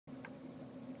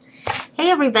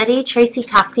everybody, Tracy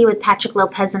Tofte with Patrick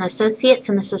Lopez and Associates,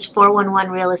 and this is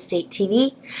 411 Real Estate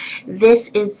TV. This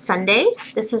is Sunday.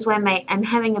 This is why I'm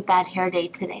having a bad hair day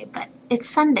today, but it's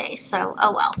Sunday, so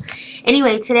oh well.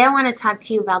 Anyway, today I want to talk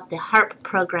to you about the HARP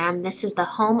program. This is the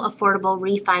Home Affordable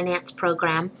Refinance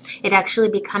Program. It actually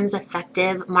becomes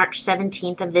effective March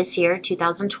 17th of this year,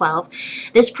 2012.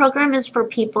 This program is for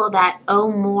people that owe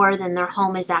more than their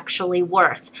home is actually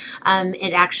worth.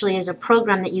 It actually is a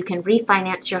program that you can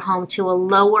refinance your home to a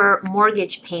lower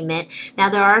mortgage payment. Now,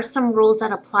 there are some rules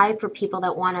that apply for people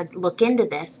that want to look into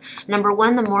this. Number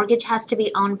one, the mortgage has to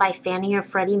be owned by Fannie or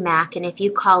Freddie Mac, and if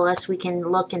you call us, we can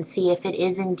look and see if it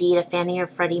is indeed a Fannie or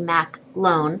Freddie Mac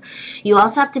loan. You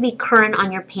also have to be current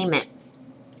on your payment.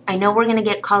 I know we're going to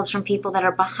get calls from people that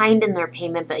are behind in their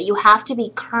payment, but you have to be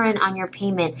current on your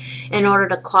payment in order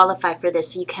to qualify for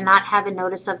this. So you cannot have a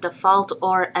notice of default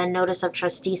or a notice of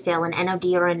trustee sale, an NOD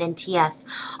or an NTS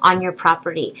on your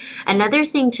property. Another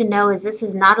thing to know is this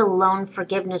is not a loan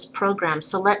forgiveness program.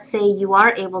 So let's say you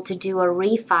are able to do a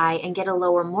refi and get a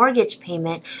lower mortgage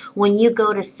payment. When you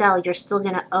go to sell, you're still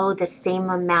going to owe the same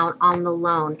amount on the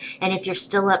loan. And if you're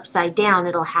still upside down,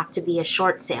 it'll have to be a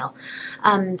short sale.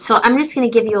 So I'm just going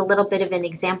to give you a little bit of an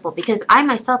example because I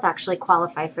myself actually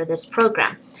qualify for this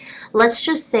program. Let's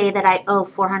just say that I owe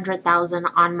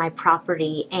 $400,000 on my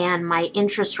property and my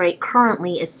interest rate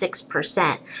currently is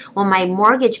 6%. Well, my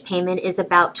mortgage payment is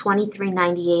about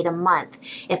 $23.98 a month.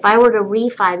 If I were to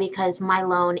refi because my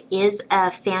loan is a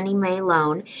Fannie Mae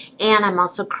loan and I'm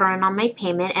also current on my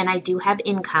payment and I do have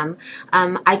income,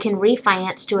 I can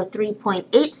refinance to a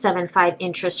 3.875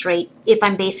 interest rate if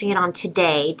I'm basing it on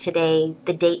today,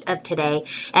 the date of today,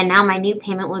 and now my new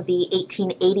payment would be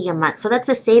 $18.80 a month. So that's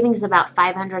a savings of about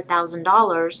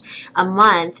 $500,000 a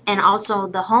month. And also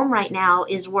the home right now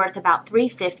is worth about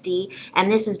 $350,000,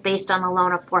 and this is based on a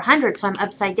loan of $400,000. So I'm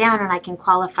upside down and I can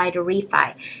qualify to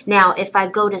refi. Now, if I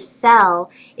go to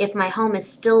sell, if my home is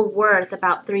still worth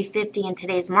about $350,000 in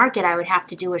today's market, I would have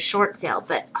to do a short sale.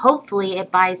 But hopefully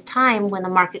it buys time when the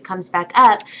market comes back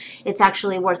up. It's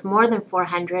actually worth more than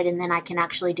 $400,000, and then I can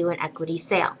actually do an equity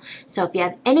sale. So if you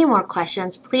have any more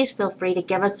questions, please feel free to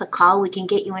give us a call. We can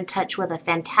get you in touch with a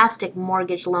fantastic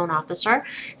mortgage loan officer,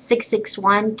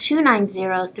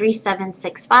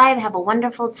 661-290-3765. Have a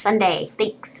wonderful Sunday.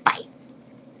 Thanks. Bye.